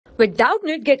With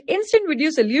Doubtnut, get instant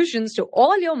video solutions to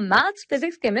all your maths,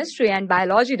 physics, chemistry, and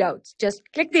biology doubts. Just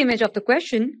click the image of the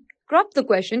question, crop the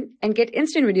question, and get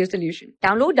instant video solution.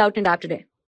 Download Doubtnut app today.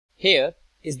 Here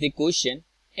is the question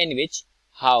in which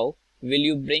how will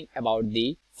you bring about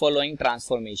the following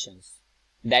transformations,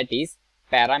 that is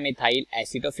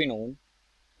p-Methylacetophenone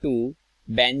to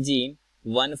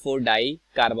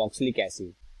benzene-1,4-dicarboxylic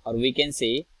acid, or we can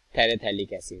say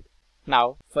terephthalic acid.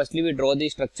 Now firstly we draw the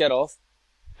structure of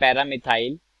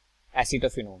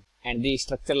p-Methylacetophenone, and the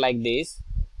structure like this.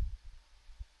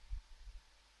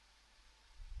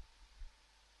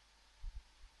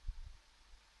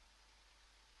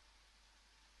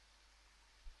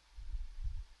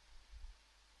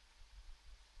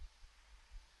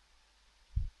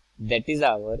 That is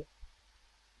our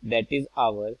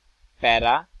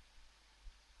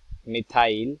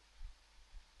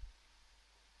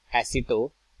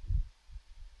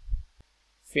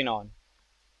para-methyl-acetophenone.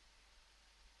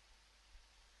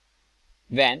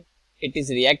 When it is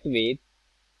react with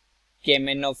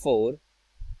KMnO4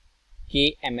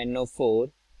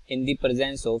 in the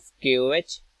presence of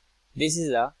KOH, this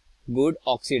is a good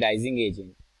oxidizing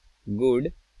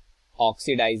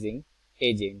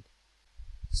agent.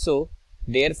 So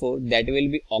therefore that will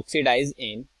be oxidized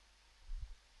in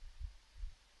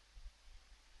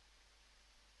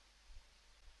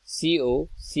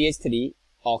COCH3,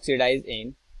 oxidized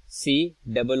in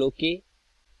COOK,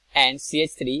 and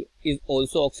CH3 is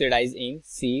also oxidized in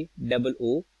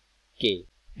COOK.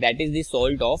 That is the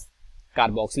salt of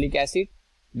carboxylic acid.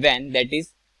 When that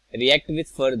is react with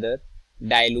further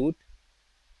dilute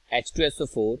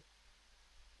H2SO4,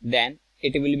 then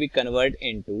it will be converted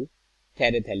into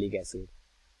terephthalic acid.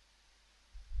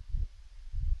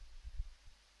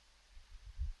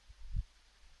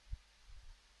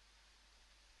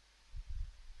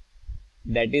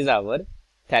 That is our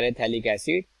terephthalic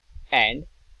acid, and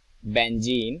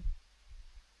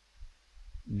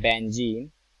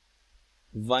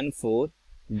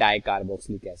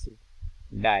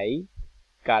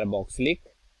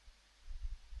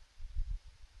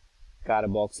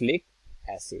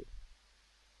acid.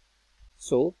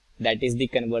 So that is the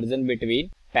conversion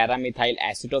between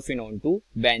p-Methylacetophenone to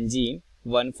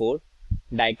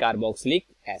benzene-1,4-dicarboxylic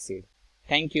acid.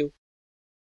 Thank you.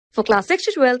 For class 6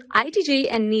 to 12, IIT JEE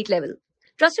and NEET level.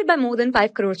 Trusted by more than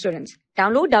 5 crore students.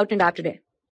 Download Doubtnut app today.